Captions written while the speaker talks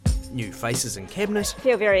new faces in Cabinet, I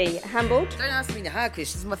feel very humbled. Don't ask me any hard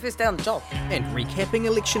questions, it's my first day on the job. and recapping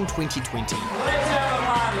election 2020.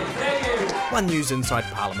 One News Inside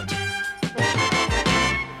Parliament.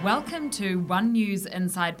 Welcome to One News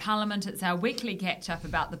Inside Parliament. It's our weekly catch-up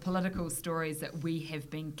about the political stories that we have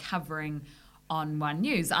been covering on One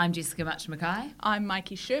News. I'm Jessica Much-Mackay. I'm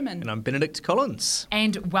Mikey Sherman. And I'm Benedict Collins.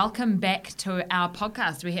 And welcome back to our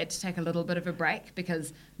podcast. We had to take a little bit of a break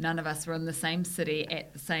because none of us were in the same city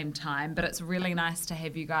at the same time, but it's really nice to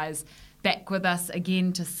have you guys back with us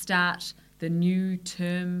again to start the new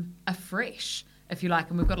term afresh, if you like,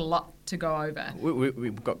 and we've got a lot to go over.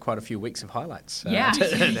 We've got quite a few weeks of highlights Yeah.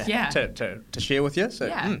 to share with you, so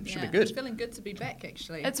should be good. It's feeling good to be back,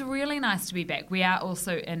 actually. It's really nice to be back. We are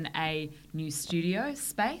also in a new studio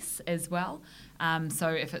space as well. So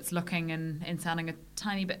if it's looking and sounding a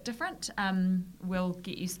tiny bit different, we'll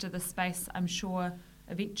get used to the space, I'm sure,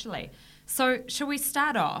 eventually. So shall we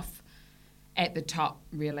start off at the top,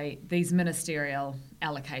 really, these ministerial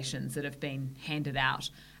allocations that have been handed out?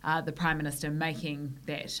 The Prime Minister making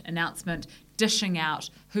that announcement, dishing out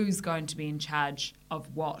who's going to be in charge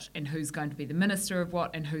of what and who's going to be the Minister of what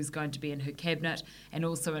and who's going to be in her cabinet, and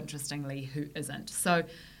also, interestingly, who isn't. So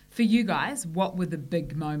for you guys, what were the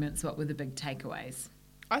big moments? What were the big takeaways?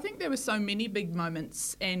 I think there were so many big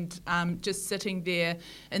moments, and just sitting there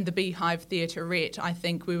in the Beehive Theaterette, I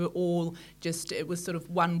think we were all it was sort of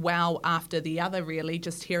one wow after the other, really,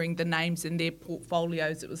 just hearing the names in their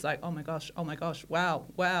portfolios. It was like, oh my gosh,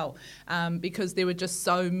 wow, because there were just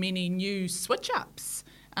so many new switch-ups.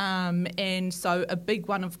 And so a big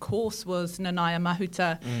one, of course, was Nanaia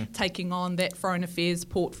Mahuta taking on that Foreign Affairs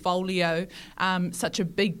portfolio, such a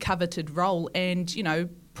big coveted role. And, you know,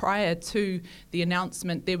 prior to the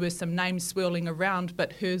announcement, there were some names swirling around,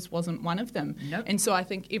 but hers wasn't one of them. Nope. And so I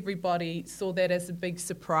think everybody saw that as a big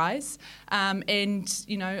surprise. And,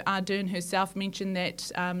 you know, Ardern herself mentioned that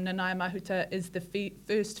Nanaia Mahuta is the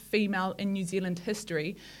first female in New Zealand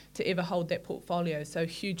history to ever hold that portfolio. So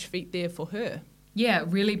huge feat there for her. Yeah,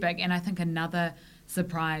 really big. And I think another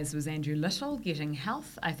surprise was Andrew Little getting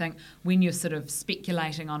health. I think when you're sort of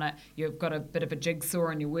speculating on it, you've got a bit of a jigsaw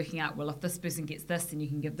and you're working out, well, if this person gets this, then you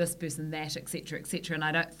can give this person that, etc., etc. And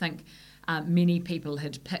I don't think many people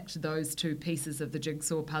had picked those two pieces of the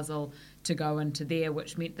jigsaw puzzle to go into there,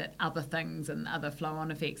 which meant that other things and other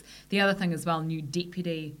flow-on effects. The other thing as well, new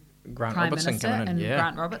deputy Grant Prime Robertson Minister coming in, and yeah.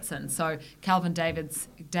 Grant Robertson. So Calvin Davis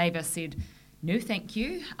said, no, thank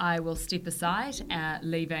you. I will step aside,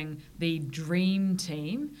 leaving the dream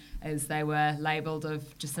team, as they were labelled,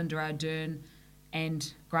 of Jacinda Ardern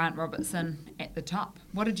and Grant Robertson at the top.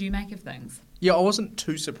 What did you make of things? Yeah, I wasn't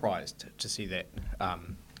too surprised to see that.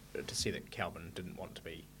 Calvin didn't want to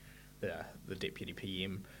be the deputy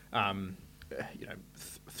PM.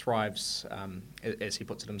 Thrives, as he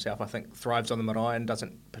puts it himself, I think thrives on the marae and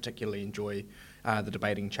doesn't particularly enjoy the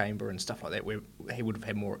debating chamber and stuff like that, where he would have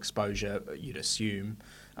had more exposure, you'd assume,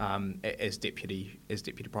 as deputy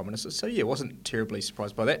Prime Minister. So yeah, wasn't terribly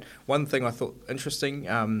surprised by that. One thing I thought interesting,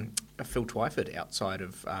 Phil Twyford outside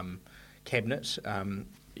of cabinet.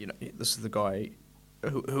 This is the guy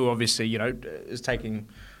who obviously is taking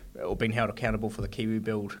or being held accountable for the Kiwi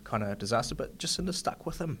Build kind of disaster, but Jacinda stuck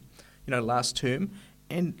with him, last term,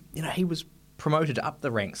 and he was promoted up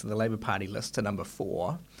the ranks of the Labour Party list to number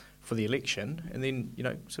 4 for the election, and then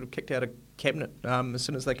sort of kicked out of cabinet as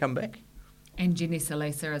soon as they come back. And Jenny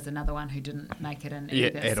Salisa is another one who didn't make it in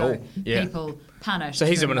either. At all. Yeah. People punished. So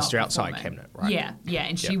he's her a minister not outside performing. cabinet, right? Yeah,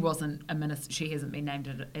 and she wasn't a minister. She hasn't been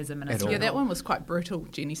named as a minister. all. Yeah, that one was quite brutal,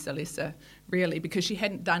 Jenny Salisa, really, because she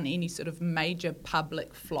hadn't done any sort of major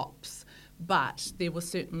public flops, but there was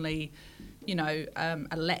certainly, a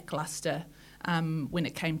lacklustre when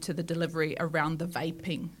it came to the delivery around the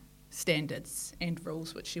vaping standards and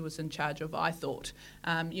rules, which she was in charge of. I thought,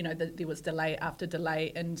 that there was delay after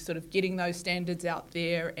delay in sort of getting those standards out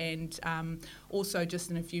there, and also just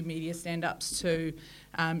in a few media stand-ups too.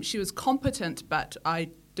 She was competent, but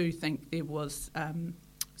I do think there was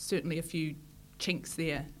certainly a few chinks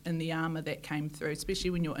there in the armour that came through, especially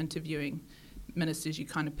when you're interviewing ministers. You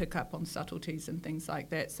kind of pick up on subtleties and things like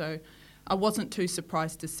that. So I wasn't too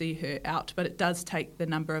surprised to see her out, but it does take the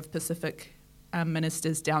number of Pacific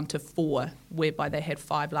ministers down to 4, whereby they had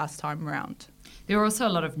 5 last time round. There were also a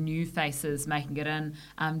lot of new faces making it in.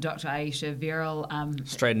 Dr. Aisha Verrill,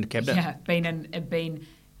 Straight into cabinet. Yeah, been an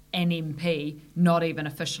MP, not even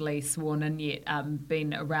officially sworn in yet,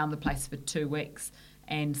 been around the place for 2 weeks,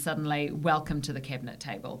 and suddenly welcome to the cabinet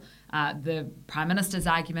table. The Prime Minister's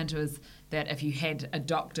argument was that if you had a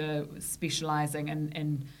doctor specialising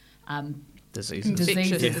in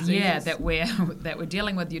diseases, that we're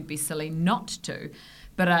dealing with, you'd be silly not to.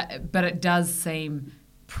 but it does seem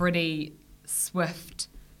pretty swift,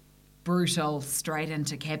 brutal, straight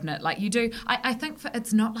into cabinet. Like you do, I think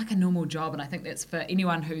it's not like a normal job, and I think that's for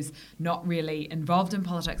anyone who's not really involved in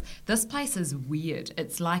politics. This place is weird.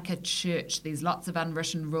 It's like a church. There's lots of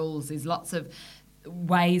unwritten rules. There's lots of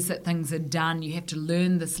ways that things are done. You have to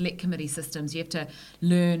learn the select committee systems. You have to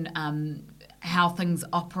learn how things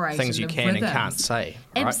operate. Things you can rhythms. and can't say.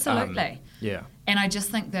 Right? Absolutely. Yeah. And I just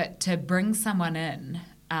think that to bring someone in,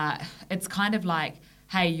 it's kind of like,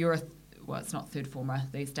 hey, you're well, it's not third former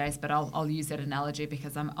these days, but I'll use that analogy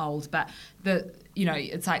because I'm old. But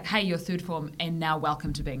it's like, hey, you're third form, and now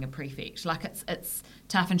welcome to being a prefect. Like it's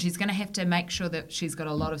tough, and she's going to have to make sure that she's got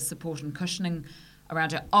a lot of support and cushioning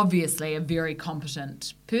around her. Obviously, a very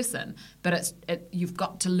competent person, but you've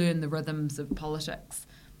got to learn the rhythms of politics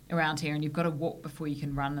around here, and you've got to walk before you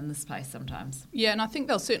can run in this place sometimes. Yeah, and I think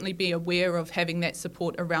they'll certainly be aware of having that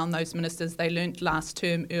support around those ministers. They learnt last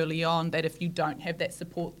term early on that if you don't have that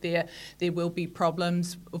support there will be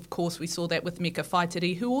problems. Of course, we saw that with Meka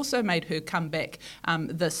Whaitiri, who also made her comeback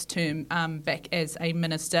this term back as a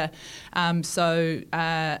minister. So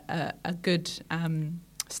a good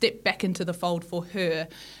step back into the fold for her.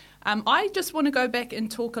 I just want to go back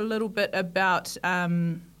and talk a little bit about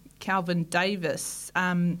Kelvin Davis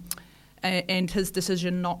and his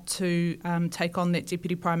decision not to take on that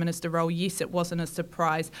Deputy Prime Minister role. Yes, it wasn't a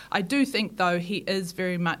surprise. I do think, though, he is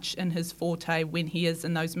very much in his forte when he is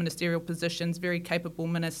in those ministerial positions, very capable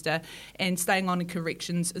minister, and staying on in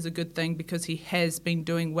corrections is a good thing because he has been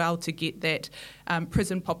doing well to get that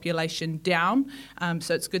prison population down.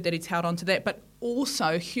 So it's good that he's held on to that. But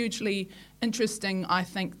also hugely interesting, I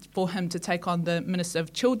think, for him to take on the Minister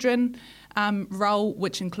of Children role,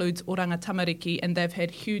 which includes Oranga Tamariki, and they've had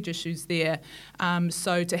huge issues there.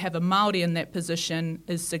 So to have a Māori in that position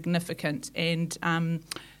is significant, and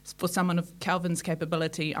for someone of Kelvin's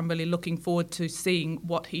capability, I'm really looking forward to seeing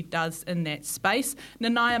what he does in that space.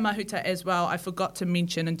 Nanaia Mahuta as well, I forgot to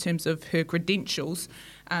mention in terms of her credentials,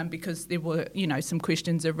 because there were, some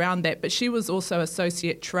questions around that, but she was also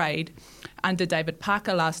Associate Trade under David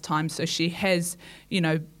Parker last time, so she has,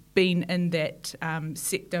 been in that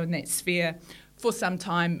sector, in that sphere for some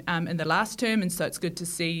time in the last term, and so it's good to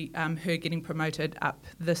see her getting promoted up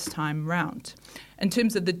this time round. In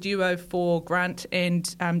terms of the duo for Grant and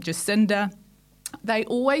Jacinda, they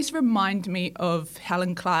always remind me of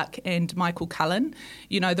Helen Clark and Michael Cullen,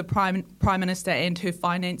 the Prime Minister and her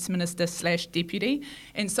Finance Minister / Deputy,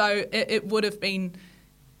 and so it would have been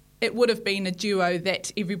a duo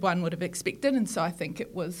that everyone would have expected, and so I think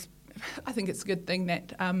it's a good thing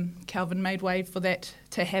that Kelvin made way for that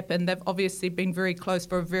to happen. They've obviously been very close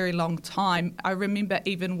for a very long time. I remember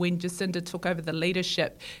even when Jacinda took over the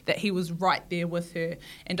leadership that he was right there with her.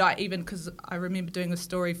 And because I remember doing a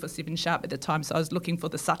story for 7 Sharp at the time, so I was looking for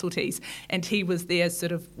the subtleties, and he was there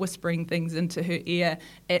sort of whispering things into her ear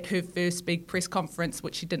at her first big press conference,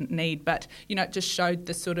 which she didn't need. But, it just showed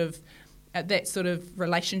the sort of that sort of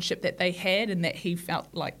relationship that they had, and that he felt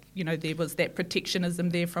like, there was that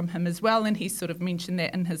protectionism there from him as well. And he sort of mentioned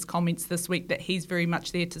that in his comments this week, that he's very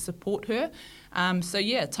much there to support her.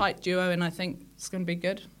 Tight duo, and I think it's going to be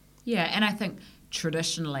good. Yeah, and I think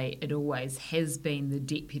traditionally it always has been the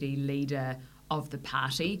deputy leader of the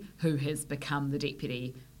party who has become the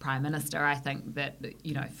deputy prime minister. I think that,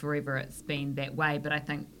 forever it's been that way, but I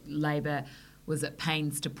think Labour was at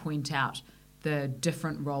pains to point out the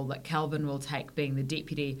different role that Kelvin will take, being the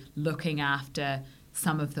deputy, looking after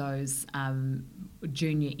some of those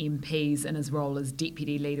junior MPs in his role as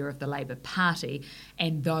deputy leader of the Labour Party,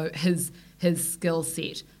 and though his skill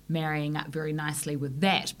set marrying up very nicely with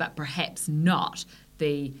that, but perhaps not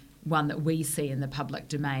the one that we see in the public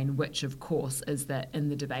domain, which of course is in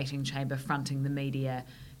the debating chamber, fronting the media,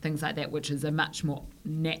 things like that, which is a much more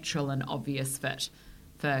natural and obvious fit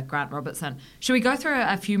for Grant Robertson. Should we go through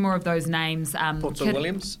a few more of those names? Porter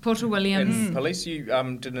Williams. And Police, you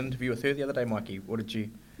did an interview with her the other day, Mikey. What did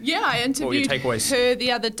you... Yeah, I interviewed her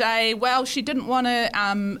the other day. Well, she didn't want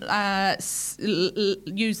to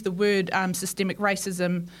use the word systemic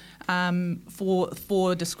racism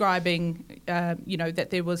for describing, that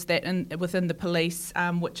there was that within the police,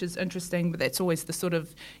 which is interesting. But that's always the sort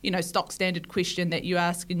of, stock standard question that you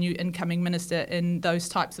ask a new incoming minister in those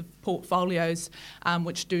types of portfolios,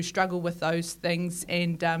 which do struggle with those things.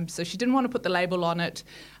 And so she didn't want to put the label on it.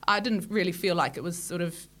 I didn't really feel like it was sort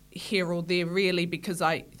of here or there, really, because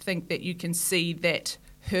I think that you can see that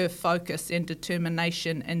her focus and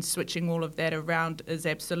determination in switching all of that around is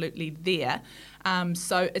absolutely there.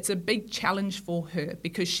 So it's a big challenge for her,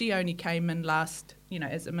 because she only came in as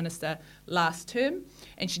a minister last term,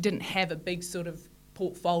 and she didn't have a big sort of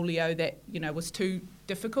portfolio that, was too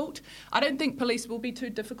difficult. I don't think police will be too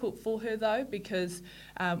difficult for her, though, because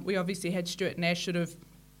we obviously had Stuart Nash sort of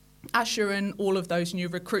usher in all of those new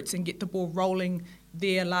recruits and get the ball rolling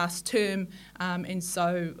there last term, and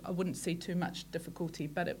so I wouldn't see too much difficulty,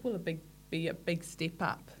 but it will be a big step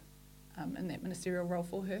up in that ministerial role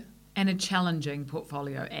for her. And a challenging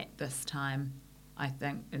portfolio at this time, I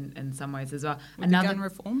think, in some ways as well. With the gun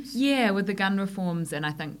reforms? Yeah, with the gun reforms, and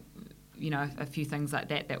I think, a few things like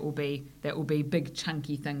that will be big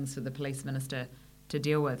chunky things for the police minister to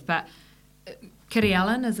deal with. But Kiri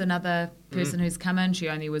Allen is another person who's come in. She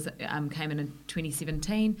only came in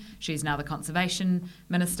 2017. She's now the conservation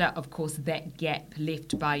minister. Of course, that gap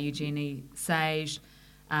left by Eugenie Sage,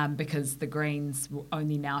 because the Greens will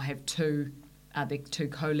only now have two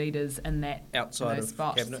co-leaders in that outside of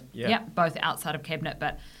spots. cabinet. Yeah, both outside of cabinet,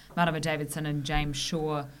 but Marama Davidson and James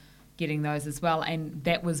Shaw getting those as well, and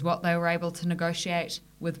that was what they were able to negotiate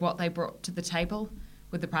with what they brought to the table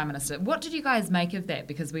with the Prime Minister. What did you guys make of that?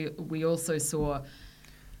 Because we also saw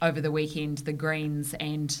over the weekend the Greens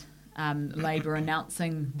and Labour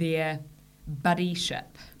announcing their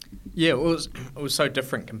buddyship. Yeah, it was so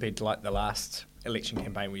different compared to like the last election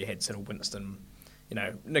campaign where you had sort of Winston,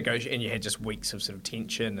 negotiate, and you had just weeks of sort of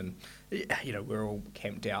tension, and we're all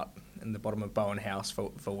camped out in the bottom of Bowen House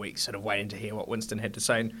for weeks, sort of waiting to hear what Winston had to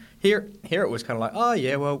say. And here it was kind of like, oh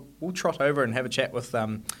yeah, well, we'll trot over and have a chat with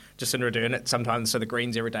Jacinda Ardern sometimes. So the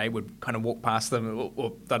Greens every day would kind of walk past them,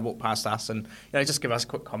 or they'd walk past us, and just give us a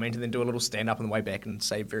quick comment, and then do a little stand up on the way back and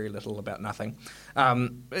say very little about nothing.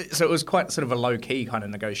 So it was quite sort of a low key kind of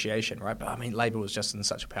negotiation, right? But I mean, Labour was just in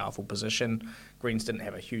such a powerful position. Greens didn't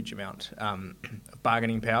have a huge amount of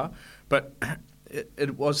bargaining power, but it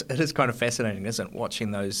is kind of fascinating, isn't it, watching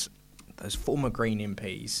those former Green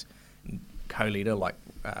MPs, co-leader like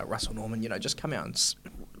Russell Norman, just come out and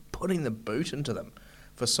putting the boot into them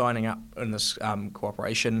for signing up in this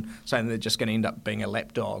cooperation, saying they're just going to end up being a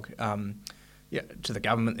lapdog to the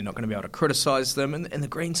government. They're not going to be able to criticise them, and the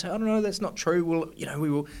Greens say, "Oh no, that's not true." Well,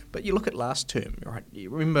 we will. But you look at last term, right?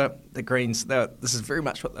 You remember the Greens? This is very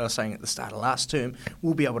much what they were saying at the start of last term.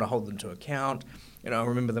 We'll be able to hold them to account. I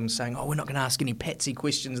remember them saying, "Oh, we're not going to ask any patsy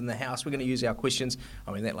questions in the House. We're going to use our questions."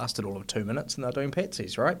 I mean, that lasted all of 2 minutes, and they're doing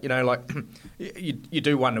patsies, right? You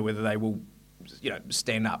do wonder whether they will,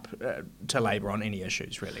 stand up to Labour on any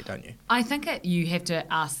issues, really, don't you? I think you have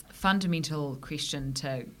to ask fundamental question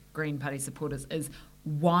to Green Party supporters is,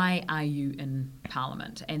 why are you in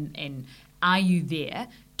Parliament, and are you there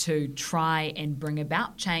to try and bring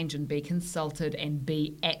about change and be consulted and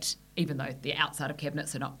be at, even though the outside of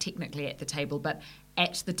cabinets are not technically at the table, but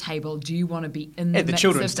at the table, do you want to be in the at the mix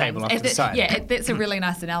children's of table? things? I have to say, yeah, that's a really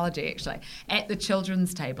nice analogy, actually. At the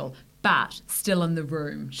children's table, but still in the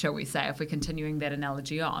room, shall we say, if we're continuing that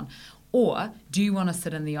analogy on. Or do you want to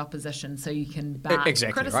sit in the opposition so you can bark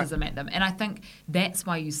criticism at them? And I think that's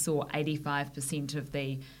why you saw 85% of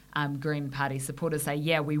the Green Party supporters say,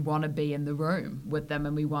 yeah, we want to be in the room with them,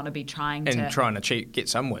 and we want to be trying to get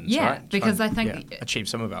some wins, yeah, right? Because I think achieve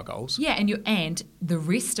some of our goals. Yeah, and the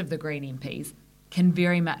rest of the Green MPs can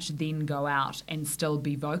very much then go out and still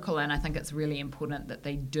be vocal, and I think it's really important that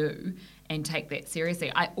they do and take that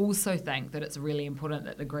seriously. I also think that it's really important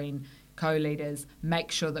that the Green co-leaders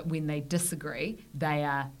make sure that when they disagree, they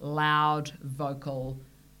are loud, vocal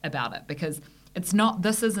about it, because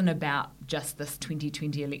this isn't about just this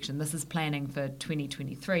 2020 election. This is planning for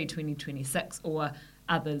 2023, 2026, or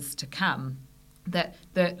others to come. That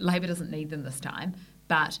Labour doesn't need them this time,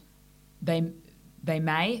 but they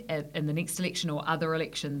may in the next election or other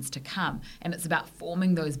elections to come. And it's about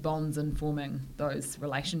forming those bonds and forming those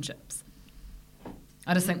relationships.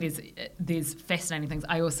 I just think there's fascinating things.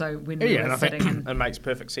 I also, when we were sitting in... it makes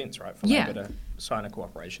perfect sense, right, for Labour to sign a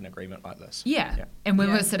cooperation agreement like this. Yeah. And when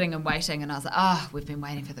we were sitting and waiting, and I was like, we've been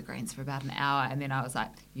waiting for the Greens for about an hour. And then I was like,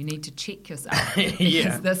 you need to check yourself.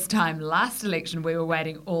 Because this time, last election, we were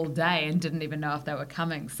waiting all day and didn't even know if they were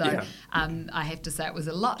coming. So I have to say it was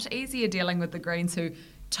a lot easier dealing with the Greens, who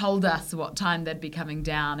told us what time they'd be coming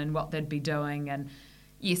down and what they'd be doing. And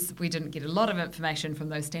yes, we didn't get a lot of information from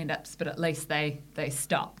those stand-ups, but at least they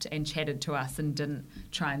stopped and chatted to us and didn't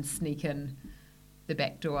try and sneak in the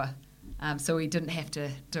back door. So we didn't have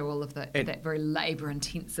to do all of that very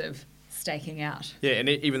labour-intensive staking out. Yeah, and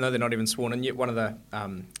even though they're not even sworn in yet, one of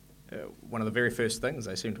the very first things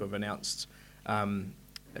they seem to have announced,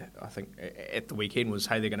 I think at the weekend, was,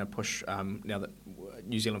 hey, they're going to push, now that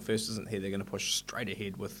New Zealand First isn't here, they're going to push straight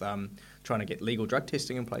ahead with trying to get legal drug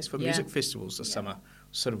testing in place for music festivals this summer.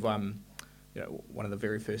 Sort of, one of the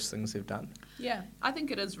very first things they've done. Yeah, I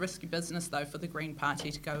think it is risky business, though, for the Green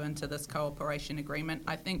Party to go into this cooperation agreement.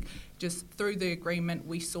 I think just through the agreement,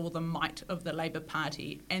 we saw the might of the Labour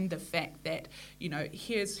Party and the fact that,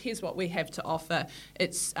 here's what we have to offer.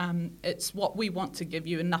 It's what we want to give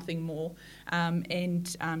you and nothing more,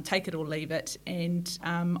 and take it or leave it. And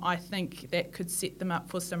I think that could set them up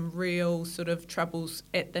for some real sort of troubles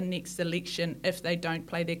at the next election if they don't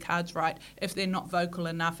play their cards right, if they're not vocal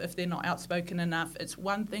enough, if they're not outspoken enough. It's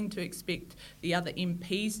one thing to expect the other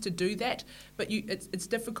MPs to do that, but it's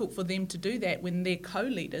difficult for them to do that when their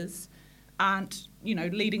co-leaders aren't,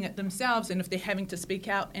 leading it themselves, and if they're having to speak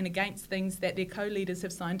out and against things that their co-leaders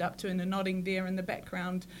have signed up to and they're nodding there in the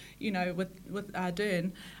background, with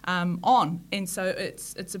Ardern on. And so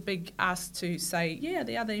it's a big ask to say,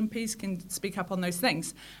 the other MPs can speak up on those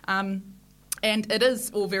things. And it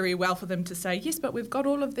is all very well for them to say, yes, but we've got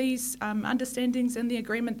all of these understandings in the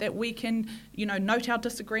agreement that we can, note our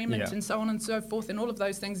disagreement and so on and so forth, and all of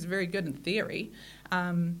those things are very good in theory.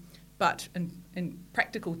 But in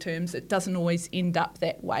practical terms, it doesn't always end up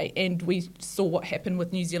that way. And we saw what happened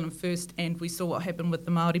with New Zealand First, and we saw what happened with the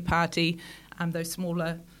Māori Party, those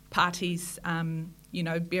smaller parties,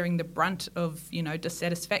 bearing the brunt of,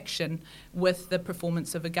 dissatisfaction with the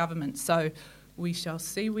performance of a government. So we shall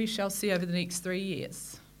see over the next 3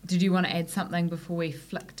 years. Did you want to add something before we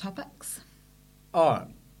flick topics? Oh,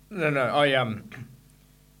 no.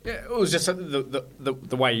 It was just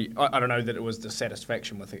the way, I don't know that it was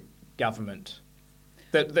dissatisfaction with the government.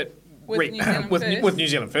 With New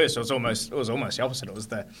Zealand First, it was almost the opposite. It was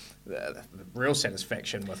the real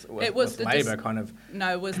satisfaction with Labour kind of.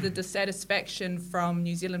 No, it was the dissatisfaction from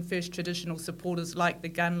New Zealand First traditional supporters like the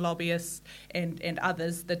gun lobbyists and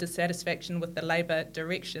others, the dissatisfaction with the Labour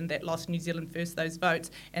direction that lost New Zealand First those votes,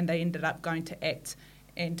 and they ended up going to ACT.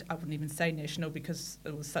 And I wouldn't even say national because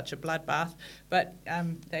it was such a bloodbath. But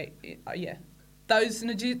those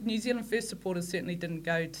New Zealand First supporters certainly didn't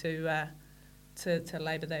go to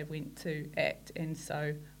Labour. They went to ACT,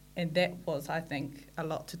 and that was, I think, a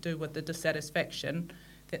lot to do with the dissatisfaction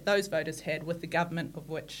that those voters had with the government of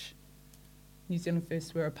which New Zealand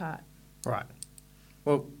First were a part. Right.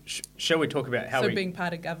 Well, shall we talk about how being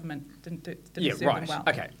part of government didn't serve them well.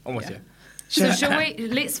 Okay, I'm with you. So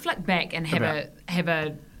let's flick back and have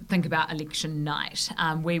a think about election night.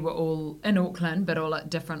 We were all in Auckland, but all at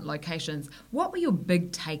different locations. What were your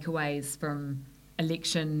big takeaways from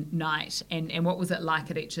election night, and what was it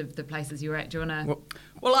like at each of the places you were at? Do you want to?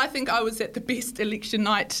 Well, I think I was at the best election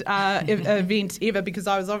night event ever, because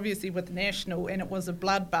I was obviously with National and it was a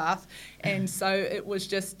bloodbath, and so it was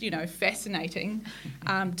just fascinating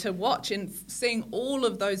to watch, and seeing all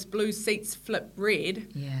of those blue seats flip red.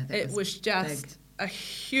 Yeah, it was just big. A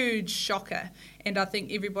huge shocker. And I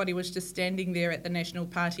think everybody was just standing there at the National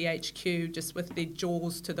Party HQ just with their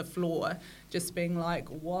jaws to the floor, just being like,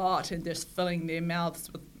 what? And just filling their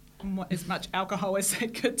mouths with as much alcohol as they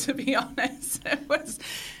could, to be honest. It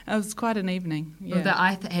was quite an evening. Yeah. Well,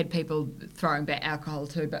 I had people throwing back alcohol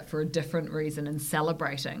too, but for a different reason, and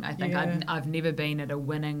celebrating. I think I've never been at a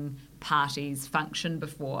winning party's function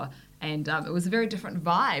before, and it was a very different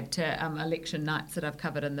vibe to election nights that I've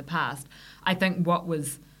covered in the past. I think what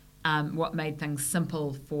made things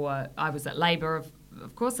simple I was at Labour,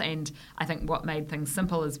 of course, and I think what made things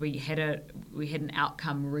simple is we had an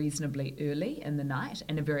outcome reasonably early in the night,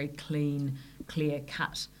 and a very clean,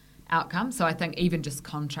 clear-cut outcome. So I think even just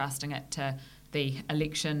contrasting it to the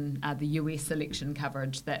election, the US election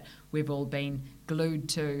coverage that we've all been glued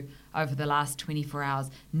to over the last 24 hours,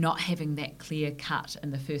 not having that clear cut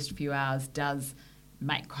in the first few hours does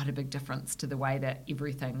make quite a big difference to the way that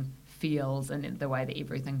everything feels and the way that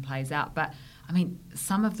everything plays out. But I mean,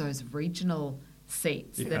 some of those regional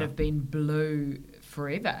seats that have been blue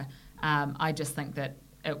forever, I just think that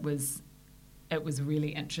it was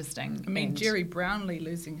really interesting. I mean, Jerry Brownlee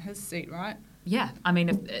losing his seat, right? Yeah, I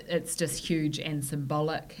mean, it's just huge and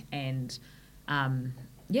symbolic, and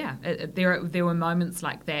there were moments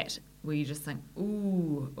like that where you just think,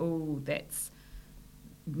 ooh, that's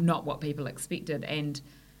not what people expected. And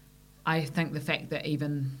I think the fact that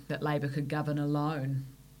Labour could govern alone,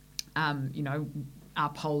 our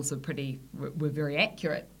polls were very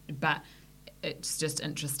accurate, but it's just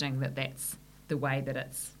interesting that that's the way that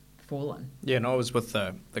it's fallen. Yeah, and I was with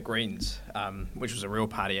the Greens, which was a real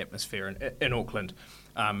party atmosphere in Auckland,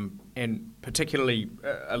 and particularly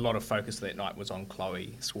a lot of focus that night was on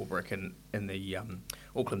Chloe Swarbrick in the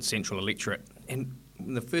Auckland Central electorate. And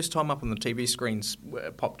the first time up on the TV screens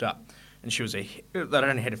popped up, and they'd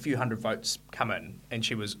only had a few hundred votes come in, and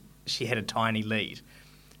she had a tiny lead.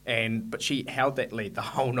 But she held that lead the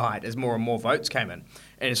whole night as more and more votes came in.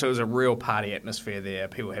 And so it was a real party atmosphere there.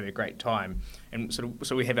 People having a great time. And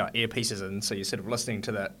so we have our earpieces in, so you're sort of listening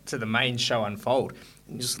to the main show unfold,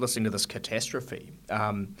 and you're just listening to this catastrophe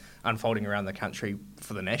unfolding around the country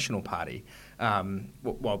for the National Party,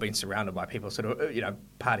 while being surrounded by people sort of,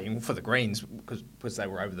 partying for the Greens because they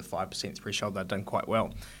were over the 5% threshold. They'd done quite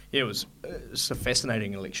well. Yeah, it was a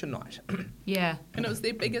fascinating election night. Yeah. And it was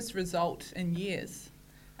their biggest result in years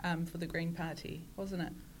for the Green Party, wasn't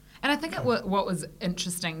it? And I think what was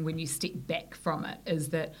interesting when you step back from it is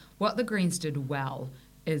that what the Greens did well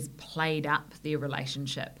is played up their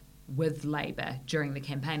relationship with Labour during the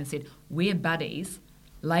campaign and said, we're buddies,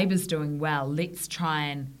 Labour's doing well, let's try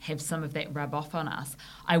and have some of that rub off on us.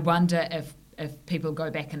 I wonder if people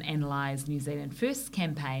go back and analyse New Zealand First's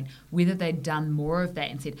campaign, whether they'd done more of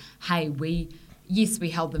that and said, hey, yes, we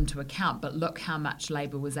held them to account, but look how much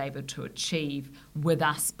Labour was able to achieve with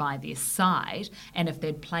us by their side. And if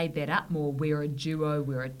they'd played that up more, we're a duo,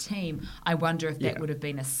 we're a team, I wonder if that would have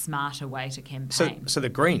been a smarter way to campaign. So the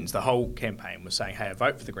Greens, the whole campaign was saying, hey, a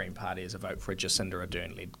vote for the Green Party is a vote for a Jacinda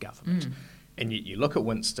Ardern-led government. And you look at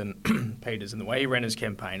Winston Peters and the way he ran his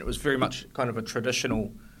campaign, it was very much kind of a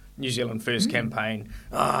traditional New Zealand First campaign,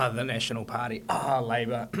 the National Party,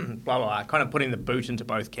 Labour, blah, blah, blah, kind of putting the boot into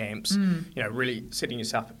both camps, really setting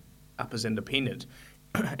yourself up as independent.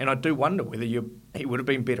 And I do wonder whether he would have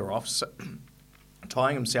been better off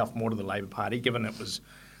tying himself more to the Labour Party, given it was,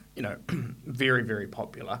 very, very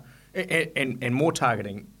popular, and more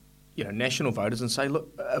targeting, national voters and say,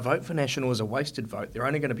 look, a vote for National is a wasted vote. They're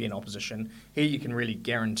only going to be in opposition. Here you can really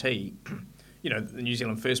guarantee the New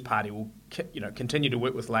Zealand First Party will, continue to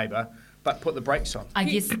work with Labour, but put the brakes on. I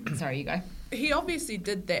guess, sorry, you go. He obviously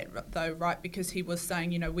did that, though, right, because he was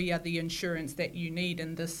saying, we are the insurance that you need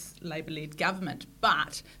in this Labour-led government.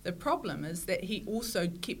 But the problem is that he also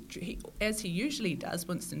as he usually does,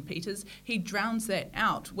 Winston Peters, he drowns that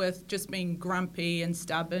out with just being grumpy and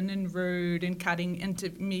stubborn and rude and cutting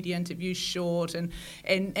media interviews short, and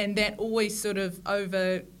that always sort of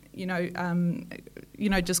over,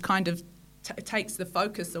 just kind of takes the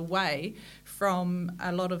focus away from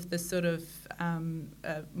a lot of the sort of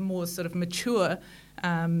more sort of mature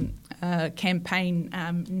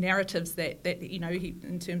campaign narratives that he,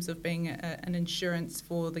 in terms of being an insurance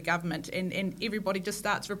for the government, and everybody just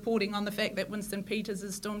starts reporting on the fact that Winston Peters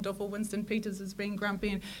is stormed off or Winston Peters is being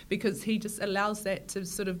grumpy, because he just allows that to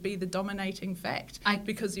sort of be the dominating fact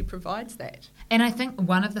because he provides that. And I think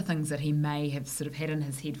one of the things that he may have sort of had in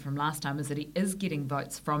his head from last time is that he is getting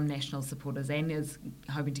votes from National supporters and is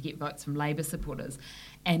hoping to get votes from Labour supporters,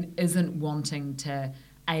 and isn't wanting to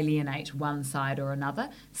alienate one side or another.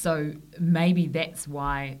 So maybe that's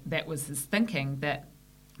why that was his thinking, that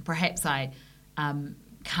perhaps I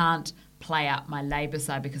can't play up my Labour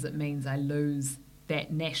side because it means I lose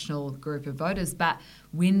that national group of voters. But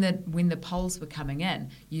when the polls were coming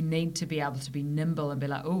in, you need to be able to be nimble and be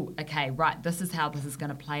like, oh, okay, right, this is how this is going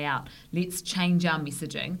to play out. Let's change our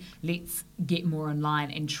messaging. Let's get more in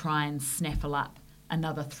line and try and snaffle up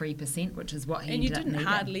another 3%, which is what he ended up needing. And you didn't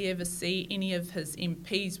hardly ever see any of his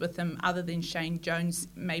MPs with him other than Shane Jones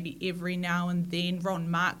maybe every now and then. Ron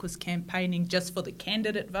Mark was campaigning just for the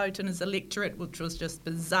candidate vote in his electorate, which was just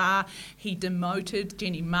bizarre. He demoted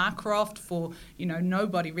Jenny Marcroft for,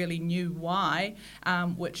 nobody really knew why,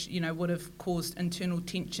 which, would have caused internal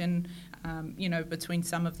tension between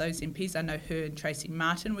some of those MPs. I know her and Tracy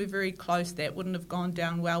Martin were very close. That wouldn't have gone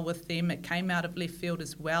down well with them. It came out of left field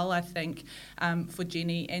as well, I think, for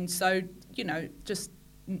Jenny. And so, just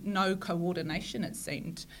no coordination, it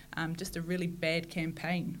seemed. Just a really bad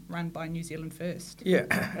campaign run by New Zealand First. Yeah,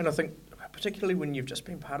 and I think particularly when you've just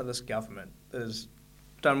been part of this government that has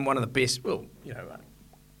done one of the best,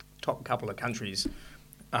 top couple of countries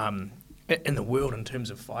in the world in terms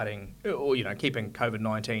of fighting or, keeping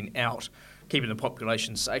COVID-19 out, keeping the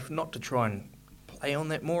population safe, not to try and play on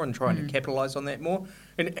that more and trying to capitalise on that more.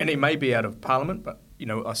 And he may be out of Parliament, but,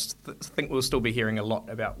 I think we'll still be hearing a lot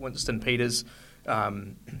about Winston Peters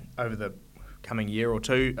over the coming year or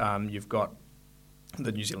two. You've got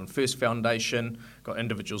the New Zealand First Foundation, got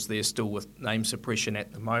individuals there still with name suppression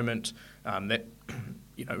at the moment that,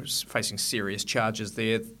 is facing serious charges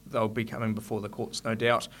there. They'll be coming before the courts, no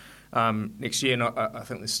doubt. Next year, and I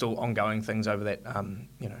think there's still ongoing things over that,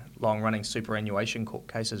 long-running superannuation court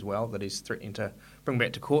case as well that he's threatening to bring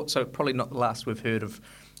back to court. So probably not the last we've heard of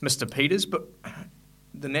Mr. Peters, but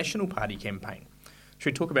the National Party campaign. Should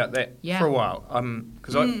we talk about that for a while?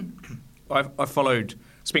 Because I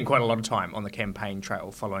spent quite a lot of time on the campaign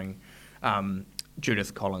trail following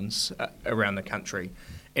Judith Collins around the country.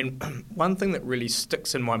 And one thing that really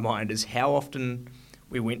sticks in my mind is how often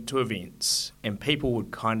we went to events and people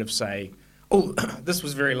would kind of say, oh, this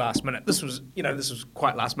was very last minute. This was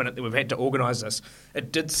quite last minute that we've had to organise this.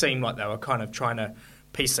 It did seem like they were kind of trying to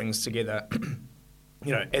piece things together,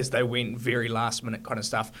 as they went, very last minute kind of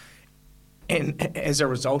stuff. And as a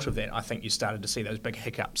result of that, I think you started to see those big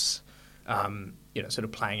hiccups, sort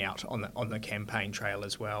of playing out on the campaign trail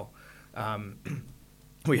as well.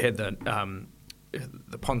 We had the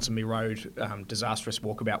Ponsonby Road disastrous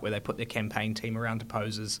walkabout where they put their campaign team around to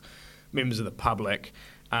pose as members of the public.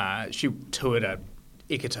 She toured a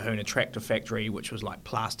Eka Tahuna tractor factory, which was like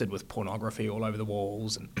plastered with pornography all over the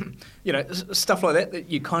walls, and stuff like that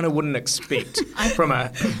you kind of wouldn't expect from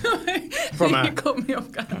a You caught me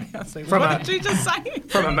off guard. What did you just say?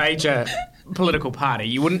 From a major political party.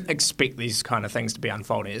 You wouldn't expect these kind of things to be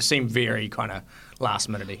unfolding. It seemed very kind of last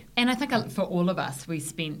minute-y. And I think for all of us, we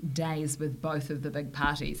spent days with both of the big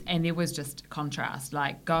parties, and there was just contrast.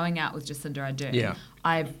 Like going out with Jacinda Ardern. Yeah.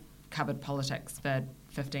 I've covered politics for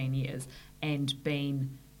 15 years and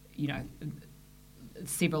been,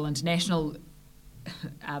 several international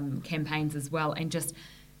campaigns as well, and just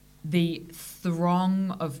the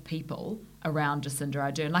throng of people around Jacinda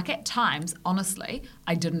Ardern. Like at times, honestly,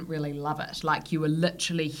 I didn't really love it. Like you were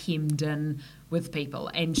literally hemmed in with people,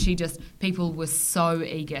 and people were so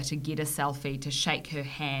eager to get a selfie, to shake her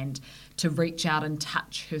hand, to reach out and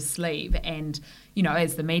touch her sleeve. And,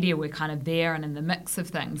 as the media, we're kind of there and in the mix of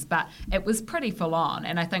things, but it was pretty full on.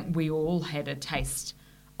 And I think we all had a taste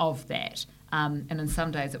of that. And in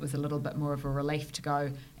some days it was a little bit more of a relief to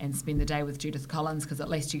go and spend the day with Judith Collins, because at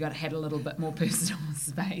least you had a little bit more personal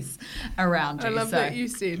space around you. I love that you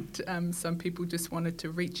said some people just wanted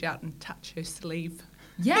to reach out and touch her sleeve.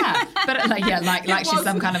 Yeah, but like she's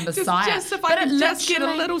some kind of messiah. Just if I could just get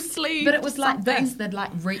a little sleeve. But it was like this, they'd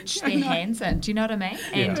like reach their hands in. Do you know what I mean?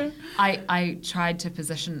 And I tried to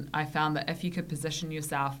position. I found that if you could position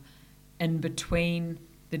yourself in between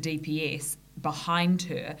the DPS behind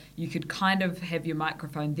her, you could kind of have your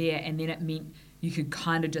microphone there, and then it meant you could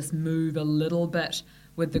kind of just move a little bit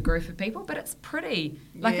with the group of people. But it's pretty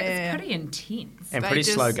it's pretty intense and pretty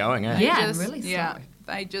slow going, eh? Yeah, really slow. Yeah,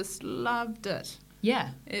 they just loved it.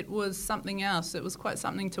 Yeah. It was something else. It was quite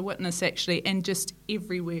something to witness, actually, and just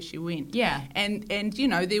everywhere she went. Yeah. And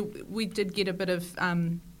we did get a bit of,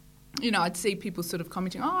 I'd see people sort of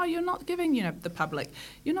commenting, oh, you're not giving, the public,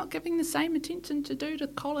 you're not giving the same attention to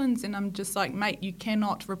Judith Collins. And I'm just like, mate, you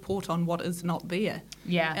cannot report on what is not there.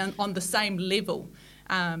 Yeah. And on the same level.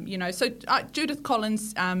 So Judith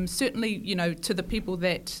Collins, certainly, to the people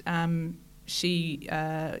that she,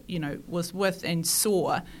 was with and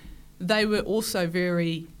saw, they were also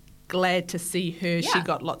very glad to see her. Yeah. She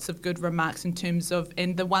got lots of good remarks in terms of,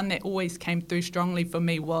 and the one that always came through strongly for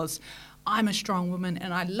me was, I'm a strong woman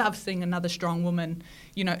and I love seeing another strong woman,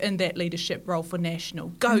 in that leadership role for National.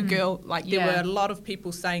 Go girl. Like there were a lot of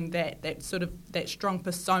people saying that sort of that strong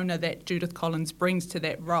persona that Judith Collins brings to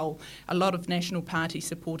that role. A lot of National Party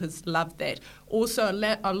supporters loved that. Also,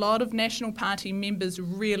 a lot of National Party members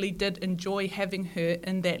really did enjoy having her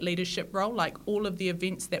in that leadership role. Like all of the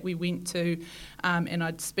events that we went to, and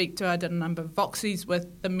I did a number of Voxies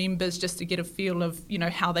with the members just to get a feel of,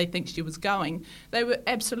 how they think she was going. They were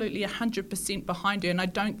absolutely 100% behind her, and I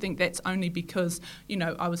don't think that's only because,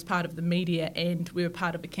 I was part of the media and we were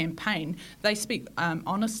part of a campaign. They speak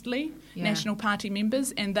honestly, National Party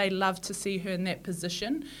members, and they love to see her in that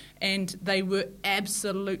position. And they were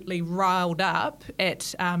absolutely riled up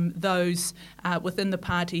at those within the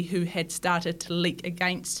party who had started to leak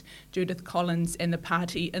against Judith Collins and the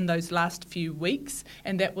party in those last few weeks.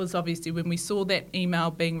 And that was obviously when we saw that email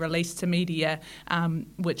being released to media,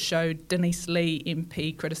 which showed Denise Lee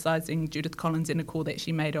MP criticising Judith Collins in a call that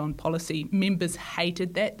she made on policy. Members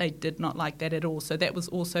hated that. They did not like that at all. So that was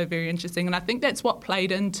also very interesting. And I think that's what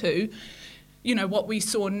played into what we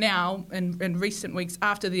saw now in recent weeks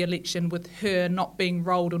after the election, with her not being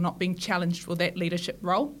rolled or not being challenged for that leadership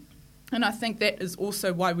role. And I think that is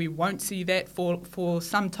also why we won't see that for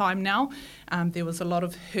some time now. There was a lot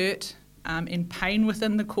of hurt and pain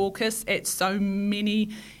within the caucus at so many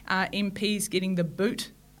MPs getting the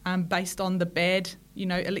boot based on the bad,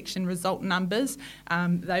 election result numbers.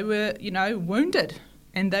 They were, wounded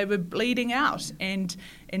and they were bleeding out, and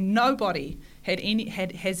nobody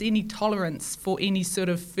has any tolerance for any sort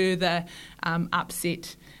of further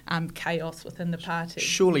upset chaos within the party.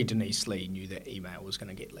 Surely Denise Lee knew that email was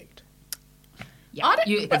going to get leaked. Yeah.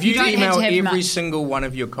 If you email every single one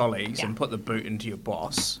of your colleagues and put the boot into your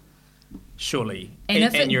boss, surely,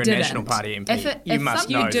 and you're a National Party MP, you must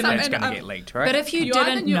know that it's going to get leaked, right? But if you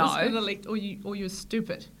didn't know, leaked, or you're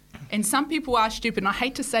stupid. And some people are stupid, and I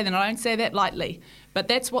hate to say that, I don't say that lightly, but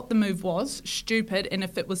that's what the move was, stupid, and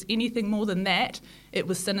if it was anything more than that, it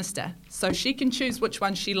was sinister. So she can choose which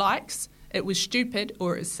one she likes. It was stupid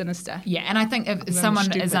or it was sinister. Yeah, and I think if going someone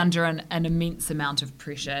is stupid. under an immense amount of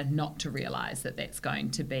pressure not to realise that that's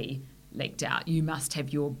going to be leaked out, you must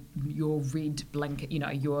have your red blink,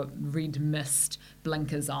 your red mist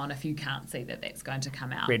blinkers on if you can't see that that's going to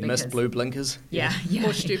come out. Red mist, blue blinkers. Yeah.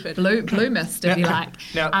 Or stupid. Blue mist, if you like.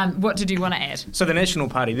 Now- What did you want to add? So the National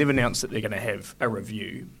Party, they've announced that they're going to have a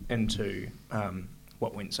review into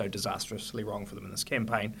what went so disastrously wrong for them in this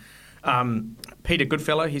campaign. Peter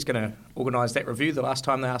Goodfellow, he's going to organise that review. The last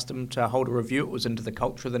time they asked him to hold a review, it was into the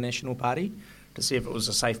culture of the National Party to see if it was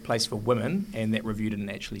a safe place for women, and that review didn't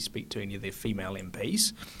actually speak to any of their female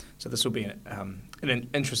MPs. So this will be an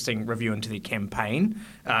interesting review into their campaign.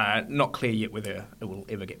 Not clear yet whether it will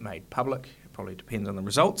ever get made public. It probably depends on the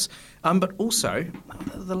results. But also,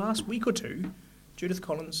 the last week or two, Judith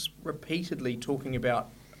Collins repeatedly talking about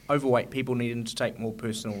overweight people needing to take more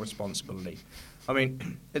personal responsibility. I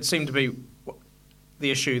mean, it seemed to be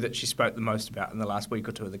the issue that she spoke the most about in the last week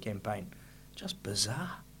or two of the campaign. Just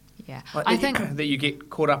bizarre. Yeah, Like I that think that you get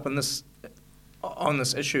caught up in this on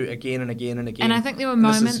this issue again and again and again. And I think there were And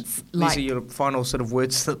this is- moments like- these are your final sort of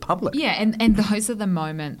words to the public. Yeah, and those are the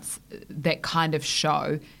moments that kind of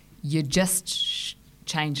show you just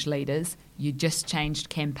changed leaders, you just changed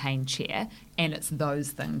campaign chair, and it's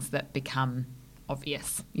those things that become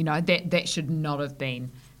obvious. That should not have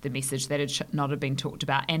been the message, that it should not have been talked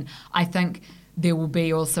about. And I think there will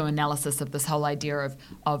be also analysis of this whole idea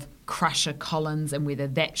of Crusher Collins and whether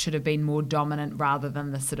that should have been more dominant rather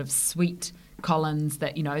than the sort of sweet Collins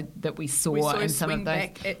that that we saw, We saw her in some swing of those.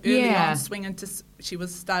 back early on, swing into. She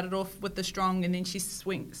was started off with the strong, and then she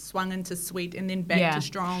swung into sweet, and then back to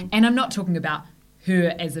strong. And I'm not talking about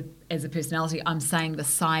her as a personality. I'm saying the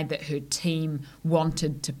side that her team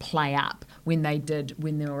wanted to play up when they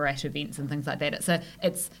were at events and things like that.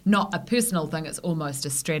 It's not a personal thing. It's almost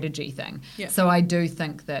a strategy thing. Yeah. So I do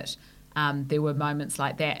think that. There were moments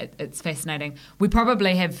like that. It's fascinating. We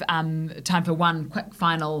probably have time for one quick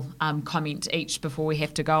final comment each before we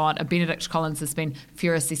have to go on. Benedict Collins has been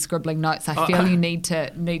furiously scribbling notes. I feel you need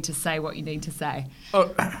to say what you need to say.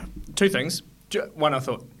 Oh, two things. One, I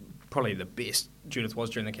thought probably the best Judith was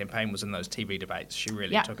during the campaign was in those TV debates. She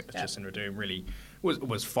really took it to Jacinda Ardern, really was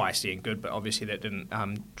feisty and good, but obviously that didn't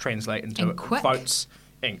translate into votes.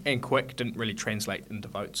 And quick, didn't really translate into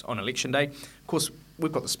votes on election day. Of course,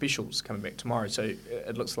 we've got the specials coming back tomorrow, so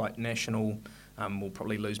it looks like National will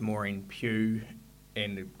probably lose Maureen Pugh,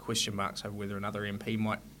 and question marks over whether another MP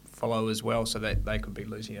might follow as well, so that they could be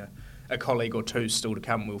losing a colleague or two still to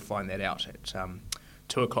come. We'll find that out at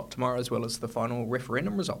 2 o'clock tomorrow, as well as the final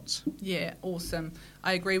referendum results. Yeah, awesome.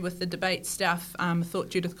 I agree with the debate stuff. I thought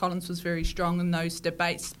Judith Collins was very strong in those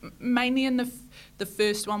debates. Mainly in the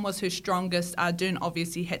first one was her strongest. Ardern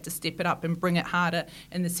obviously had to step it up and bring it harder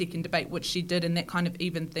in the second debate, which she did, and that kind of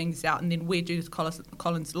evened things out. And then where Judith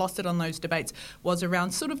Collins lost it on those debates was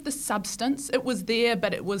around sort of the substance. It was there,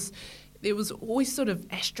 but there was always sort of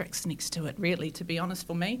asterisks next to it, really, to be honest,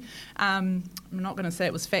 for me. I'm not going to say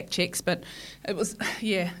it was fact checks, but it was,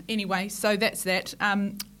 anyway, so that's that.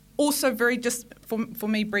 Also very, just for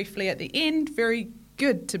me briefly at the end, very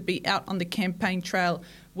good to be out on the campaign trail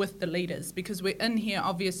with the leaders, because we're in here,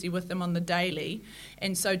 obviously, with them on the daily.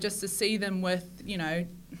 And so just to see them with,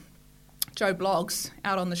 Joe Bloggs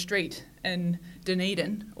out on the street in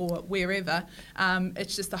Dunedin or wherever,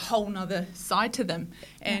 it's just a whole nother side to them,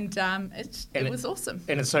 and it was awesome.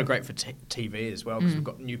 And it's so great for TV as well, because we've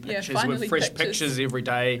got new pictures finally with fresh pictures. pictures every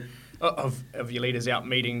day of your leaders out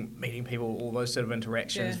meeting people, all those sort of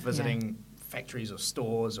interactions, visiting factories or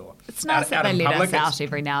stores, or it's nice that they let us out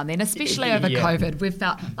every now and then, especially over COVID. We've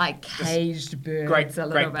felt like caged birds great a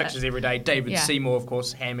little bit. pictures every day. David Seymour, of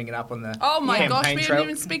course, hamming it up on the Oh my gosh, campaign we trail. didn't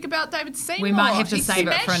even speak about David Seymour. We might have to He save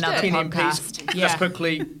it for smashed another 10 podcast. MPs just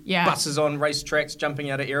quickly, buses on race tracks, jumping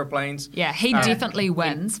out of aeroplanes. Yeah, he definitely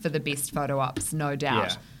wins for the best photo ops, no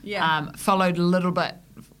doubt. Yeah. Followed a little bit,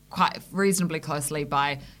 quite reasonably closely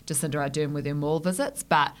by Jacinda Ardern with her mall visits,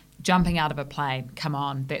 but jumping out of a plane, come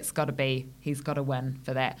on, he's got to win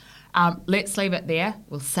for that. Let's leave it there.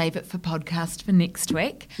 We'll save it for podcast for next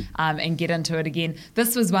week and get into it again.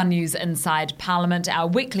 This was One News Inside Parliament, our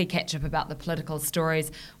weekly catch-up about the political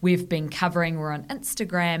stories we've been covering. We're on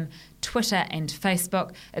Instagram, Twitter and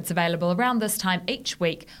Facebook. It's available around this time each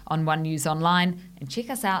week on One News Online. And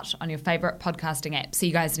check us out on your favourite podcasting app. See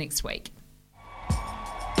you guys next week.